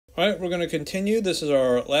All right, we're going to continue. This is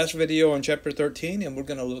our last video on Chapter 13, and we're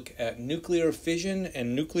going to look at nuclear fission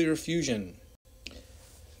and nuclear fusion.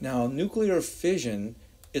 Now, nuclear fission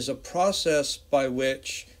is a process by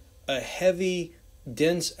which a heavy,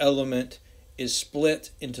 dense element is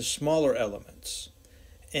split into smaller elements.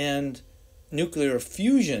 And nuclear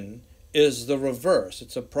fusion is the reverse.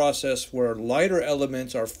 It's a process where lighter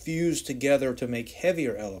elements are fused together to make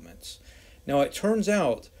heavier elements. Now, it turns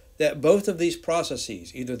out that both of these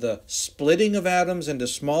processes, either the splitting of atoms into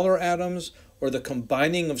smaller atoms or the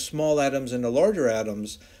combining of small atoms into larger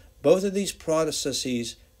atoms, both of these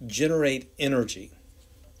processes generate energy.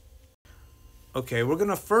 Okay, we're going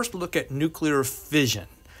to first look at nuclear fission.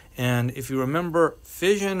 And if you remember,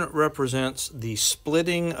 fission represents the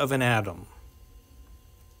splitting of an atom.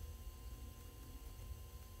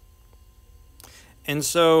 And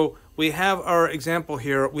so we have our example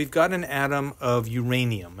here. We've got an atom of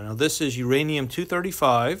uranium. Now this is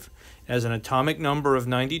uranium-235, has an atomic number of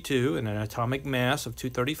 92 and an atomic mass of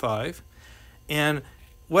 235. And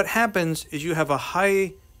what happens is you have a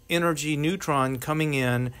high energy neutron coming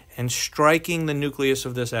in and striking the nucleus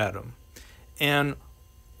of this atom. And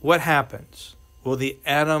what happens? Well, the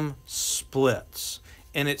atom splits.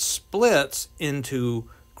 And it splits into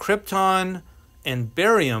krypton and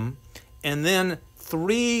barium, and then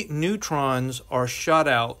 3 neutrons are shot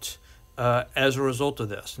out as a result of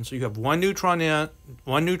this. And so you have one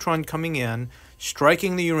neutron coming in,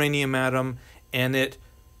 striking the uranium atom, and it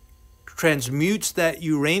transmutes that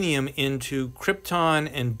uranium into krypton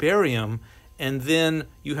and barium, and then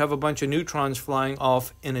you have a bunch of neutrons flying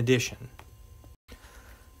off in addition.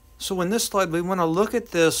 So in this slide, we want to look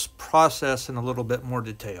at this process in a little bit more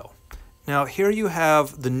detail. Now, here you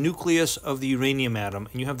have the nucleus of the uranium atom,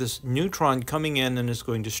 and you have this neutron coming in and is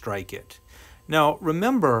going to strike it. Now,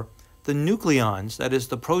 remember, the nucleons, that is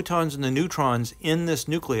the protons and the neutrons in this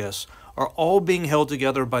nucleus, are all being held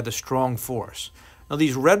together by the strong force. Now,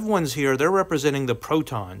 these red ones here, they're representing the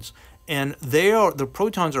protons, and the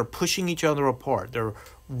protons are pushing each other apart.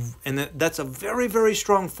 That's a very, very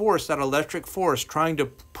strong force, that electric force, trying to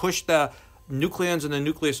push the nucleons and the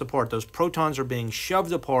nucleus apart. Those protons are being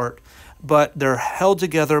shoved apart, but they're held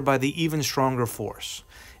together by the even stronger force.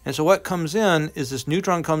 And so what comes in is this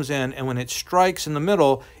neutron comes in, and when it strikes in the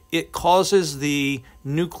middle, it causes the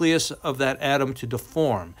nucleus of that atom to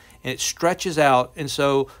deform. And it stretches out, and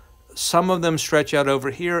so some of them stretch out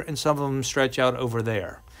over here, and some of them stretch out over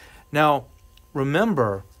there. Now,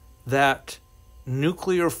 remember that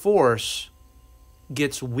nuclear force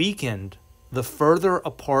gets weakened the further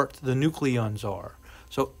apart the nucleons are.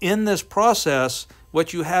 So in this process,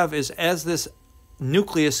 what you have is as this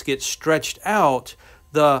nucleus gets stretched out,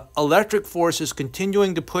 the electric force is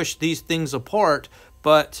continuing to push these things apart,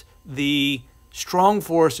 but the strong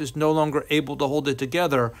force is no longer able to hold it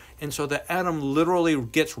together, and so the atom literally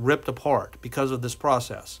gets ripped apart because of this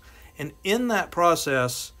process. And in that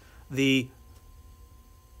process, the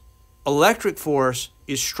electric force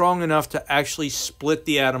is strong enough to actually split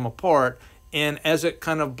the atom apart, and as it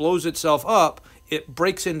kind of blows itself up, it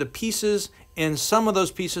breaks into pieces, and some of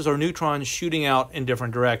those pieces are neutrons shooting out in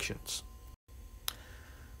different directions.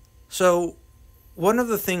 So one of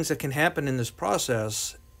the things that can happen in this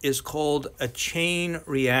process is called a chain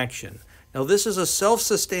reaction. Now, this is a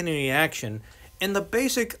self-sustaining reaction, and the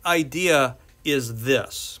basic idea is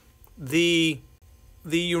this. The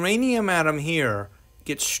uranium atom here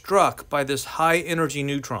gets struck by this high energy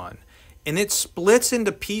neutron, and it splits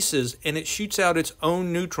into pieces and it shoots out its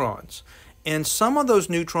own neutrons. And some of those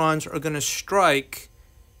neutrons are going to strike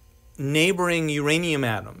neighboring uranium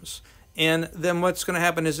atoms. And then what's going to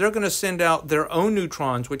happen is they're going to send out their own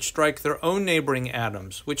neutrons, which strike their own neighboring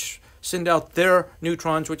atoms, which send out their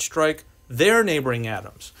neutrons, which strike their neighboring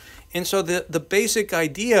atoms. And so the basic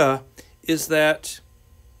idea is that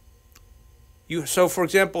so for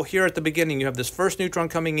example, here at the beginning, you have this first neutron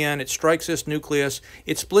coming in, it strikes this nucleus,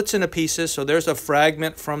 it splits into pieces, so there's a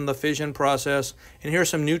fragment from the fission process, and here's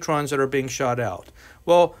some neutrons that are being shot out.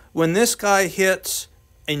 Well, when this guy hits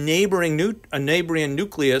a neighboring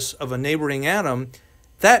nucleus of a neighboring atom,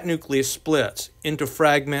 that nucleus splits into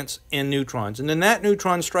fragments and neutrons, and then that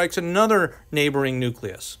neutron strikes another neighboring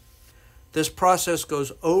nucleus. This process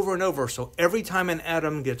goes over and over, so every time an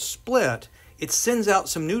atom gets split, it sends out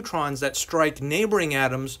some neutrons that strike neighboring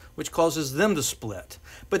atoms, which causes them to split.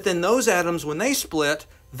 But then those atoms, when they split,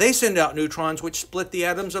 they send out neutrons which split the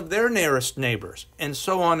atoms of their nearest neighbors, and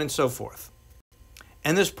so on and so forth.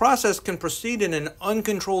 And this process can proceed in an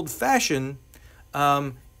uncontrolled fashion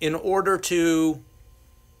in order to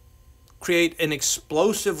create an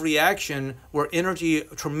explosive reaction where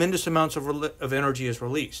tremendous amounts of energy is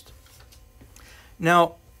released.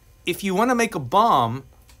 Now, if you want to make a bomb,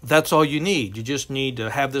 that's all you need. You just need to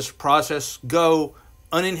have this process go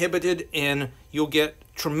uninhibited and you'll get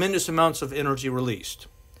tremendous amounts of energy released.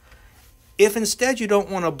 If instead you don't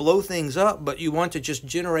want to blow things up, but you want to just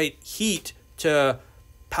generate heat to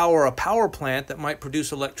power a power plant that might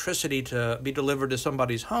produce electricity to be delivered to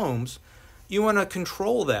somebody's homes, you want to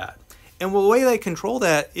control that. And the way they control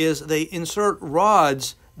that is they insert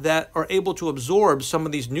rods that are able to absorb some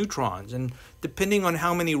of these neutrons. And depending on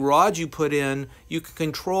how many rods you put in, you can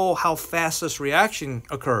control how fast this reaction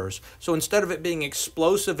occurs. So instead of it being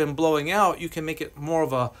explosive and blowing out, you can make it more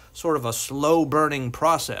of a sort of a slow burning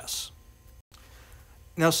process.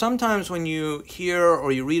 Now, sometimes when you hear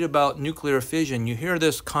or you read about nuclear fission, you hear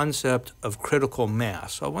this concept of critical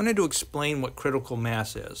mass. So I wanted to explain what critical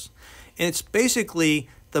mass is. And it's basically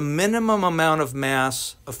the minimum amount of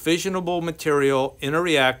mass of fissionable material in a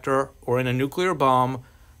reactor or in a nuclear bomb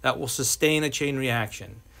that will sustain a chain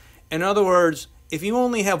reaction. In other words, if you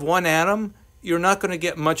only have one atom, you're not going to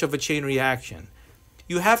get much of a chain reaction.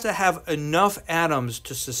 You have to have enough atoms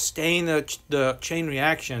to sustain the chain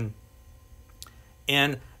reaction,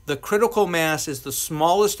 and the critical mass is the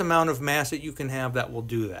smallest amount of mass that you can have that will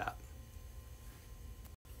do that.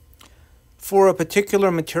 For a particular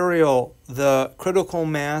material, the critical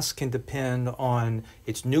mass can depend on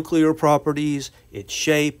its nuclear properties, its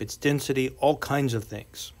shape, its density, all kinds of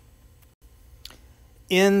things.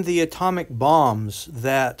 In the atomic bombs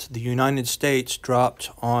that the United States dropped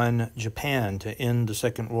on Japan to end the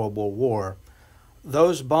Second World War,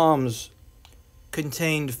 those bombs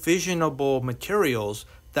contained fissionable materials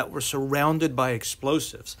that were surrounded by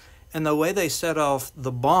explosives. And the way they set off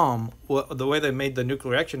the bomb, the way they made the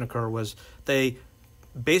nuclear reaction occur was they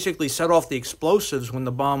basically set off the explosives when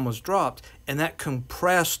the bomb was dropped, and that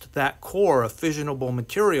compressed that core of fissionable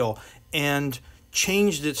material and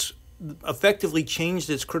effectively changed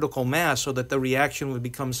its critical mass so that the reaction would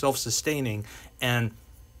become self-sustaining and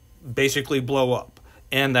basically blow up.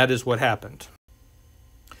 And that is what happened.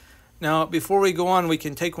 Now, before we go on, we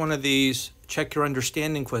can take one of these check your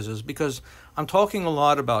understanding quizzes, because I'm talking a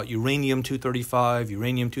lot about uranium-235,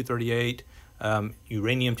 uranium-238,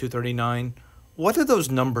 uranium-239. What do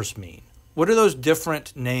those numbers mean? What do those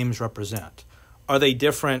different names represent? Are they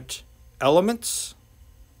different elements?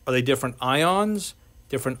 Are they different ions,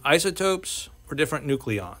 different isotopes, or different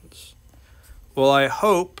nucleons? Well, I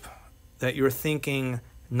hope that you're thinking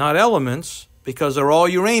not elements, because they're all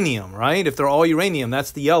uranium, right? If they're all uranium,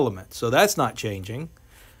 that's the element, so that's not changing.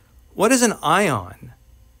 What is an ion?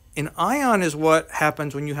 An ion is what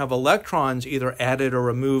happens when you have electrons either added or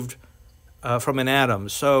removed from an atom.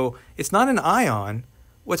 So it's not an ion.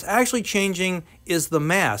 What's actually changing is the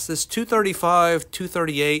mass. This 235,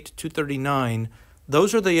 238, 239,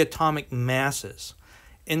 those are the atomic masses.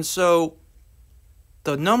 And so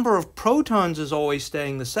the number of protons is always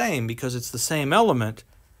staying the same because it's the same element.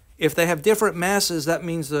 If they have different masses, that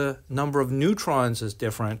means the number of neutrons is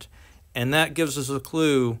different, and that gives us a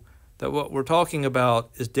clue that what we're talking about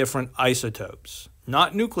is different isotopes.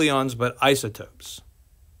 Not nucleons, but isotopes.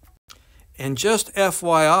 And just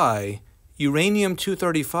FYI,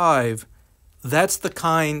 uranium-235, that's the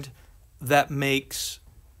kind that makes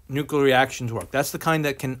nuclear reactions work. That's the kind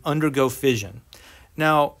that can undergo fission.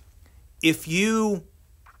 Now, if you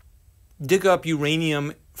dig up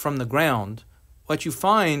uranium from the ground, what you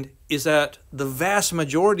find is that the vast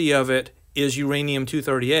majority of it is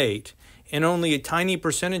uranium-238, and only a tiny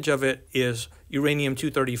percentage of it is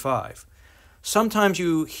uranium-235. Sometimes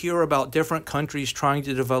you hear about different countries trying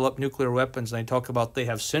to develop nuclear weapons, and they talk about they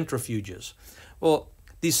have centrifuges. Well,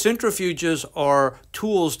 these centrifuges are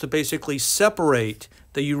tools to basically separate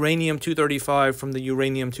the uranium-235 from the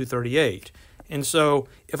uranium-238. And so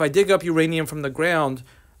if I dig up uranium from the ground,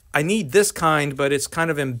 I need this kind, but it's kind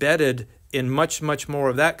of embedded in much, much more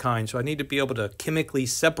of that kind. So I need to be able to chemically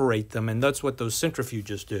separate them, and that's what those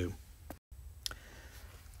centrifuges do.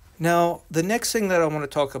 Now, the next thing that I want to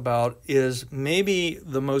talk about is maybe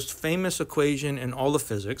the most famous equation in all of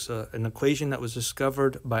physics, an equation that was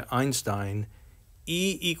discovered by Einstein,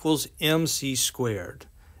 E equals mc squared.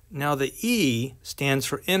 Now, the E stands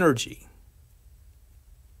for energy.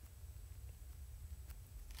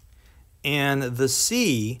 And the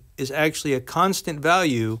C is actually a constant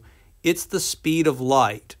value. It's the speed of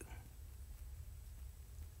light.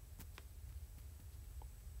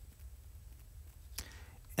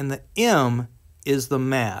 And the M is the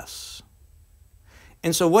mass.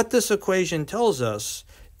 And so what this equation tells us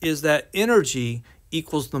is that energy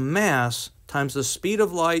equals the mass times the speed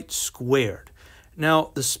of light squared. Now,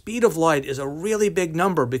 the speed of light is a really big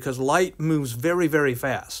number because light moves very, very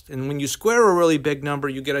fast. And when you square a really big number,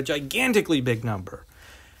 you get a gigantically big number.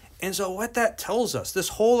 And so what that tells us, this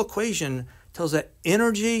whole equation tells that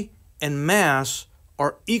energy and mass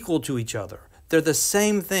are equal to each other. They're the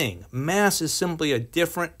same thing. Mass is simply a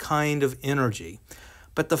different kind of energy.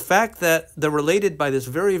 But the fact that they're related by this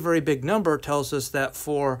very, very big number tells us that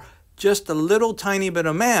for just a little tiny bit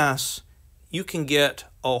of mass, you can get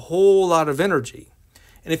a whole lot of energy.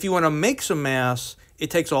 And if you want to make some mass,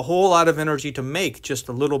 it takes a whole lot of energy to make just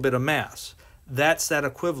a little bit of mass. That's that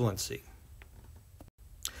equivalency.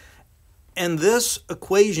 And this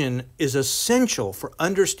equation is essential for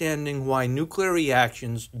understanding why nuclear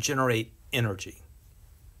reactions generate energy.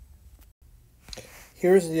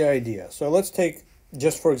 Here's the idea. So let's take,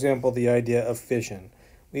 just for example, the idea of fission.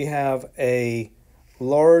 We have a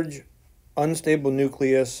large unstable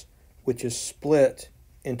nucleus which is split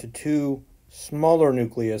into two smaller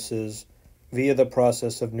nucleuses via the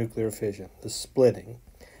process of nuclear fission, the splitting.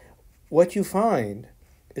 What you find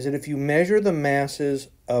is that if you measure the masses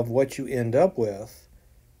of what you end up with,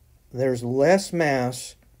 there's less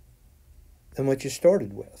mass than what you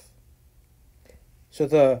started with. So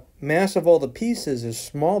the mass of all the pieces is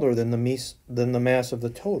smaller than the mass of the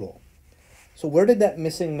total. So where did that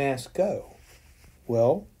missing mass go?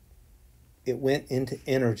 Well, it went into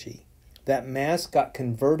energy. That mass got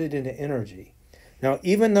converted into energy. Now,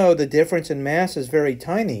 even though the difference in mass is very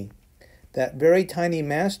tiny, that very tiny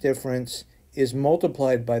mass difference is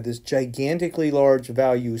multiplied by this gigantically large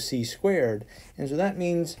value c squared. And so that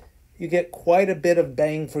means you get quite a bit of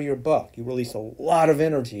bang for your buck. You release a lot of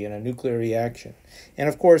energy in a nuclear reaction. And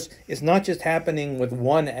of course, it's not just happening with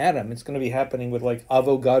one atom. It's going to be happening with like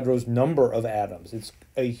Avogadro's number of atoms. It's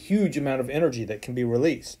a huge amount of energy that can be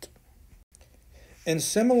released. And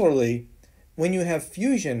similarly, when you have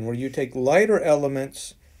fusion, where you take lighter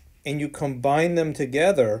elements and you combine them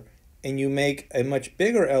together and you make a much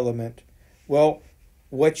bigger element, well,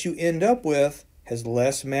 what you end up with has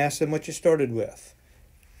less mass than what you started with.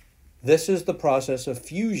 This is the process of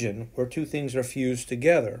fusion, where two things are fused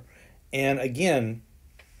together. And again,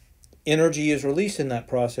 energy is released in that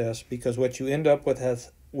process because what you end up with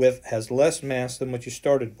has less mass than what you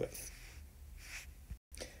started with.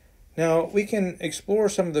 Now, we can explore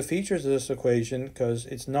some of the features of this equation because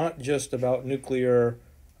it's not just about nuclear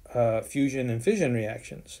fusion and fission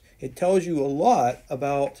reactions. It tells you a lot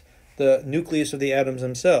about the nucleus of the atoms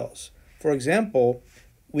themselves. For example,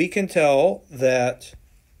 we can tell that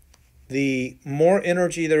the more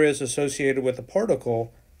energy there is associated with a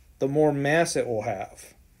particle, the more mass it will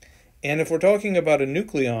have. And if we're talking about a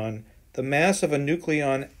nucleon, the mass of a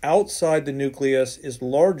nucleon outside the nucleus is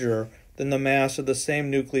larger than the mass of the same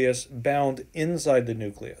nucleus bound inside the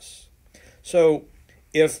nucleus. So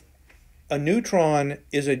if a neutron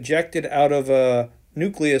is ejected out of a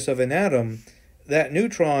nucleus of an atom, that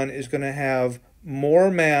neutron is going to have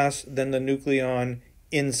more mass than the nucleon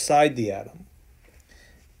inside the atom.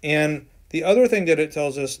 And the other thing that it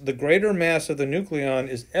tells us, the greater mass of the nucleon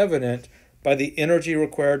is evident by the energy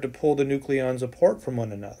required to pull the nucleons apart from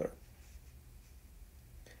one another.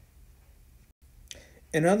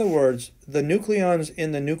 In other words, the nucleons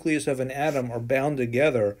in the nucleus of an atom are bound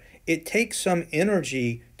together. It takes some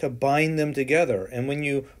energy to bind them together. And when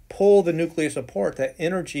you pull the nucleus apart, that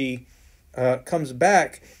energy comes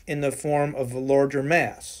back in the form of a larger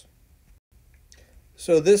mass.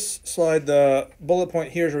 So this slide, the bullet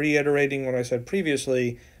point here is reiterating what I said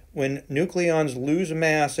previously. When nucleons lose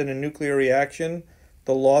mass in a nuclear reaction,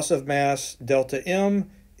 the loss of mass, delta M,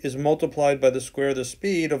 is multiplied by the square of the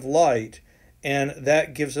speed of light, and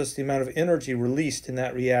that gives us the amount of energy released in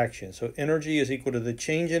that reaction. So energy is equal to the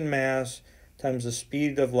change in mass times the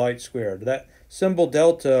speed of light squared. That symbol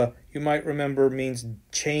delta, you might remember, means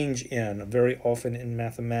change in, very often in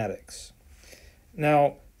mathematics.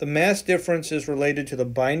 Now, the mass difference is related to the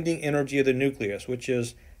binding energy of the nucleus, which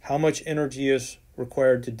is how much energy is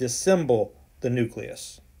required to disassemble the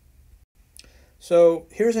nucleus. So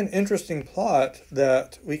here's an interesting plot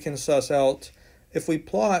that we can suss out. If we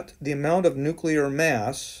plot the amount of nuclear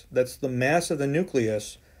mass, that's the mass of the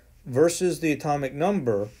nucleus, versus the atomic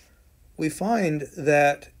number, we find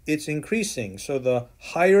that it's increasing. So the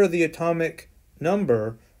higher the atomic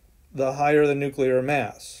number, the higher the nuclear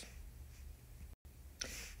mass.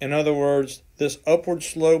 In other words, this upward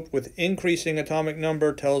slope with increasing atomic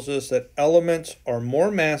number tells us that elements are more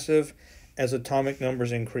massive as atomic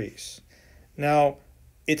numbers increase. Now,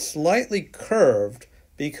 it's slightly curved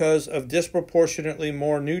because of disproportionately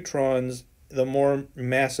more neutrons, the more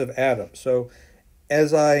massive atom. So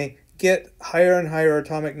as I get higher and higher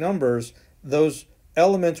atomic numbers, those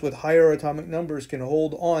elements with higher atomic numbers can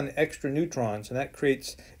hold on extra neutrons, and that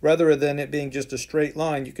creates, rather than it being just a straight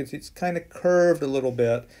line, you can see it's kind of curved a little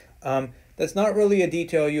bit. That's not really a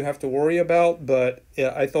detail you have to worry about, but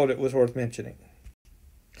I thought it was worth mentioning.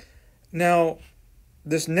 Now,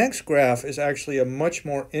 this next graph is actually a much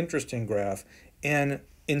more interesting graph, and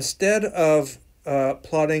instead of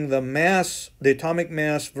plotting the mass, the atomic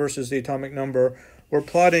mass versus the atomic number, we're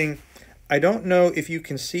plotting, I don't know if you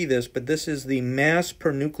can see this, but this is the mass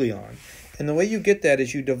per nucleon. And the way you get that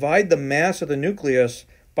is you divide the mass of the nucleus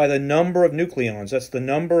by the number of nucleons. That's the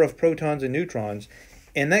number of protons and neutrons,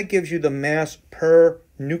 and that gives you the mass per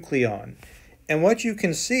nucleon. And what you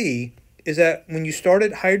can see is that when you start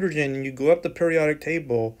at hydrogen and you go up the periodic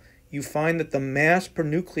table, you find that the mass per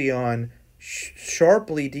nucleon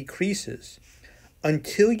sharply decreases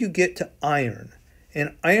until you get to iron.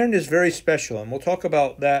 And iron is very special, and we'll talk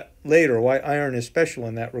about that later, why iron is special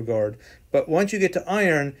in that regard. But once you get to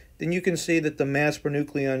iron, then you can see that the mass per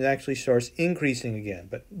nucleon actually starts increasing again,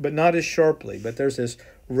 but not as sharply. But there's this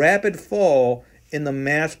rapid fall in the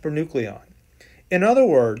mass per nucleon. In other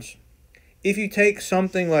words, if you take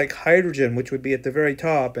something like hydrogen, which would be at the very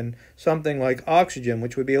top, and something like oxygen,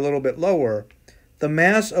 which would be a little bit lower, the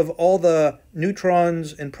mass of all the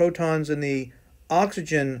neutrons and protons in the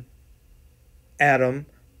oxygen atom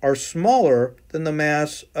are smaller than the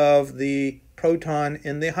mass of the proton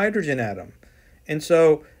in the hydrogen atom. And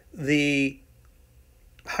so the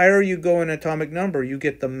higher you go in atomic number, you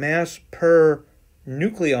get the mass per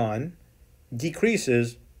nucleon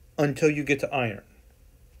decreases until you get to iron.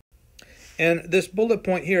 And this bullet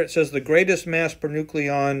point here, it says the greatest mass per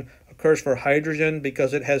nucleon occurs for hydrogen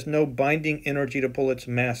because it has no binding energy to pull its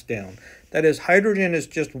mass down. That is, hydrogen is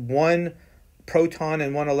just one proton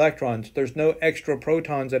and one electron. So there's no extra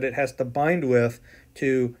protons that it has to bind with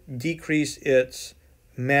to decrease its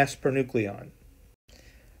mass per nucleon.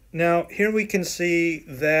 Now, here we can see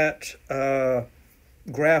that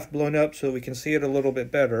graph blown up so we can see it a little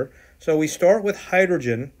bit better. So we start with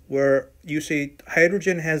hydrogen, where you see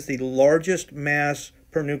hydrogen has the largest mass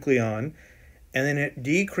per nucleon, and then it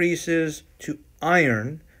decreases to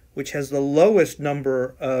iron, which has the lowest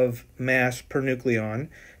number of mass per nucleon.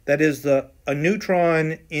 That is, a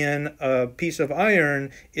neutron in a piece of iron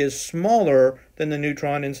is smaller than the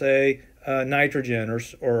neutron in, say, nitrogen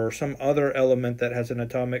or some other element that has an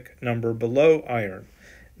atomic number below iron.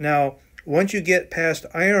 Now, once you get past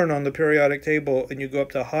iron on the periodic table and you go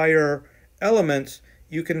up to higher elements,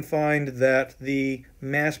 you can find that the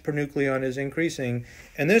mass per nucleon is increasing.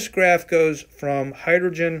 And this graph goes from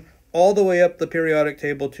hydrogen all the way up the periodic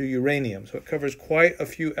table to uranium. So it covers quite a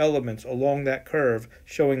few elements along that curve,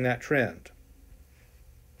 showing that trend.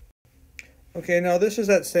 Okay, now this is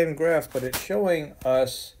that same graph, but it's showing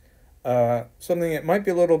us something that might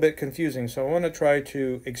be a little bit confusing, so I want to try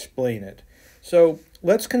to explain it. So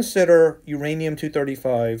let's consider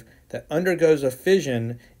uranium-235 that undergoes a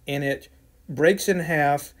fission, and it breaks in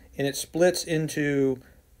half, and it splits into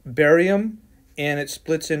barium, and it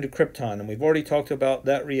splits into krypton, and we've already talked about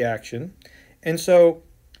that reaction. And so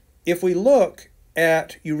if we look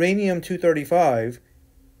at uranium-235,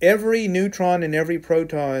 every neutron and every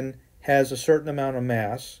proton has a certain amount of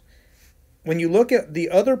mass. When you look at the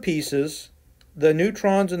other pieces, the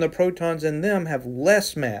neutrons and the protons in them have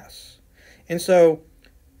less mass. And so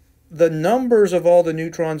the numbers of all the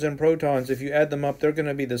neutrons and protons, if you add them up, they're going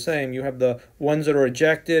to be the same. You have the ones that are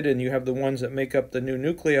ejected, and you have the ones that make up the new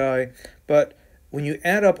nuclei. But when you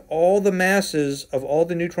add up all the masses of all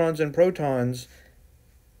the neutrons and protons,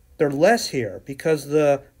 they're less here, because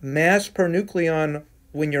the mass per nucleon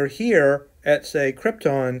when you're here at, say,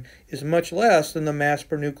 krypton is much less than the mass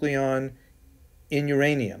per nucleon in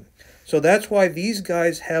uranium. So that's why these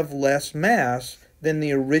guys have less mass than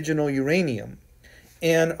the original uranium.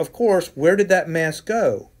 And of course, where did that mass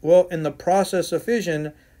go? Well, in the process of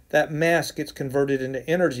fission, that mass gets converted into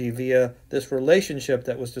energy via this relationship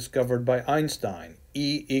that was discovered by Einstein,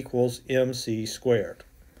 E equals mc squared.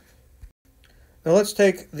 Now let's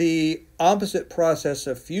take the opposite process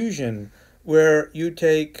of fusion, where you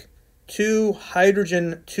take two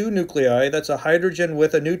nuclei. That's a hydrogen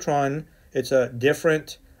with a neutron. It's a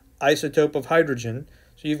different isotope of hydrogen.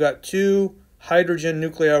 So you've got two hydrogen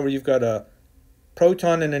nuclei where you've got a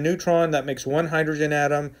proton and a neutron that makes one hydrogen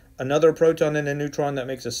atom, another proton and a neutron that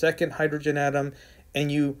makes a second hydrogen atom,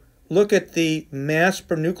 and you look at the mass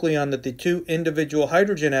per nucleon that the two individual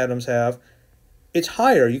hydrogen atoms have, it's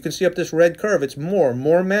higher. You can see up this red curve, it's more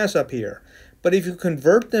mass up here. But if you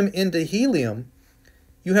convert them into helium,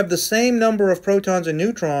 you have the same number of protons and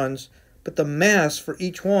neutrons, but the mass for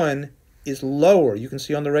each one is lower. You can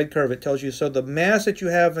see on the red curve, it tells you, so the mass that you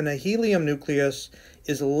have in a helium nucleus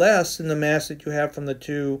is less than the mass that you have from the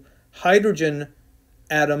two hydrogen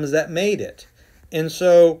atoms that made it. And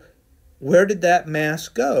so where did that mass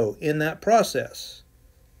go in that process?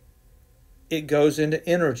 It goes into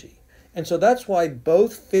energy. And so that's why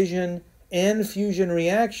both fission and fusion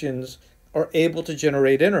reactions are able to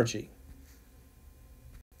generate energy.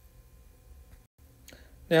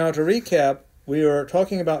 Now, to recap, we are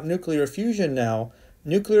talking about nuclear fusion now.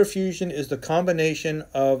 Nuclear fusion is the combination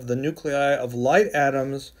of the nuclei of light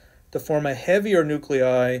atoms to form a heavier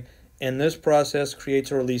nuclei, and this process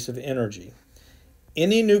creates a release of energy.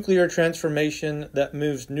 Any nuclear transformation that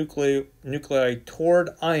moves nuclei toward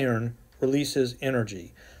iron releases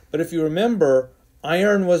energy. But if you remember,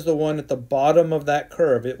 iron was the one at the bottom of that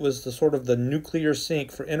curve. It was the sort of the nuclear sink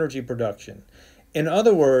for energy production. In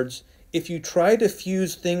other words, if you try to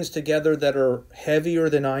fuse things together that are heavier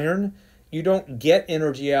than iron, you don't get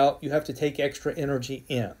energy out. You have to take extra energy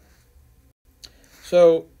in.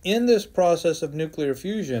 So in this process of nuclear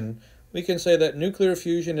fusion, we can say that nuclear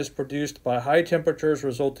fusion is produced by high temperatures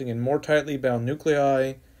resulting in more tightly bound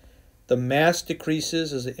nuclei. The mass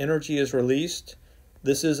decreases as the energy is released.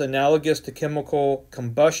 This is analogous to chemical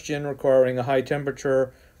combustion requiring a high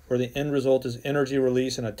temperature, where the end result is energy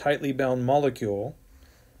release in a tightly bound molecule.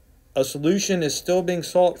 A solution is still being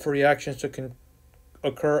sought for reactions to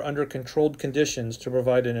occur under controlled conditions to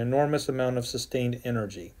provide an enormous amount of sustained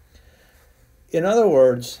energy. In other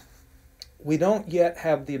words, we don't yet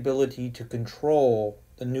have the ability to control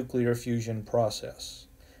the nuclear fusion process.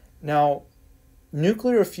 Now,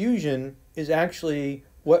 nuclear fusion is actually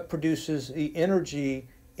what produces the energy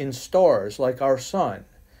in stars like our sun.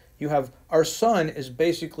 Our sun is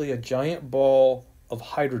basically a giant ball of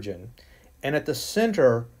hydrogen, and at the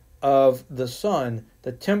center of the sun,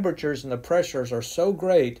 the temperatures and the pressures are so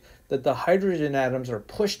great that the hydrogen atoms are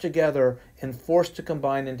pushed together and forced to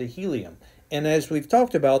combine into helium. And as we've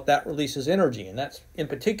talked about, that releases energy, and that's in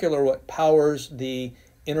particular what powers the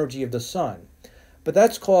energy of the sun. But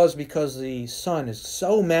that's caused because the sun is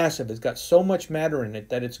so massive, it's got so much matter in it,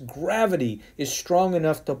 that its gravity is strong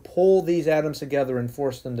enough to pull these atoms together and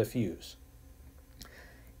force them to fuse.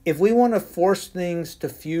 If we want to force things to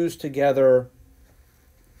fuse together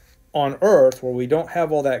on Earth, where we don't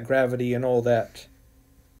have all that gravity and all that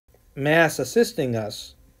mass assisting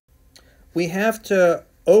us, we have to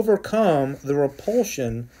overcome the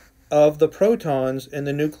repulsion of the protons in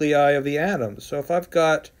the nuclei of the atoms. So if I've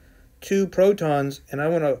got two protons and I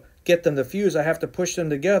want to get them to fuse, I have to push them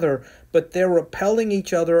together, but they're repelling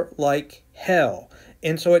each other like hell.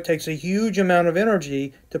 And so it takes a huge amount of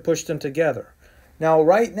energy to push them together. Now,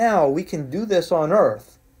 right now, we can do this on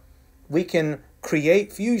Earth. We can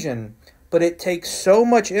create fusion, but it takes so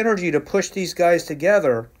much energy to push these guys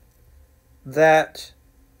together that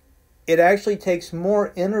it actually takes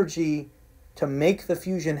more energy to make the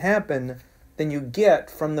fusion happen than you get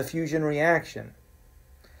from the fusion reaction.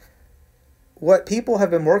 What people have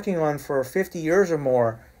been working on for 50 years or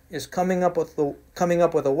more is coming up with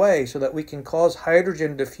a way so that we can cause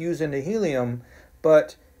hydrogen to fuse into helium,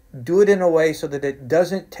 but do it in a way so that it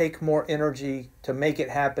doesn't take more energy to make it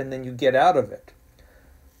happen than you get out of it.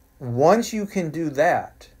 Once you can do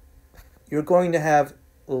that, you're going to have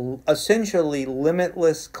essentially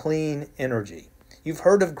limitless clean energy. You've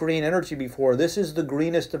heard of green energy before. This is the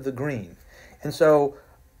greenest of the green. And so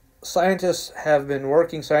scientists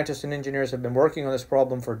and engineers have been working on this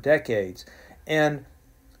problem for decades. And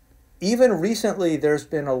even recently, there's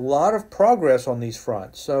been a lot of progress on these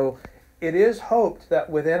fronts. So it is hoped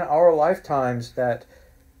that within our lifetimes that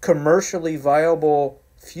commercially viable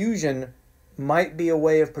fusion might be a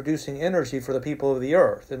way of producing energy for the people of the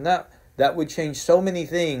Earth. And that would change so many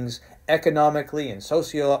things economically and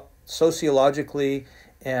sociologically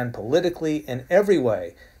and politically in every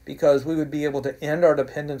way, because we would be able to end our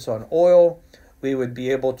dependence on oil, we would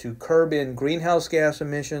be able to curb in greenhouse gas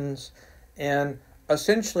emissions, and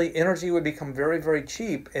essentially energy would become very, very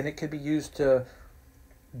cheap, and it could be used to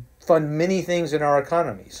fund many things in our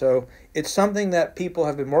economy. So it's something that people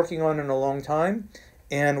have been working on in a long time,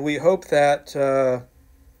 and we hope that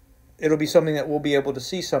it'll be something that we'll be able to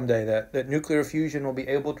see someday, that nuclear fusion will be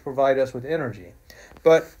able to provide us with energy.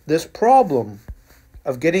 But this problem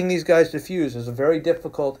of getting these guys to fuse is a very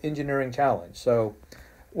difficult engineering challenge. So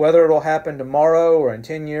whether it'll happen tomorrow or in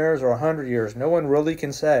 10 years or 100 years, no one really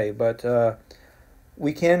can say. But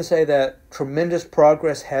we can say that tremendous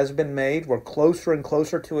progress has been made. We're closer and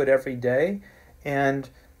closer to it every day. And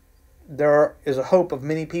there is a hope of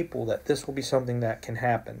many people that this will be something that can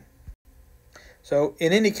happen. So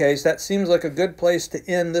in any case, that seems like a good place to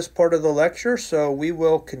end this part of the lecture. So we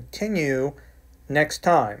will continue next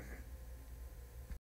time.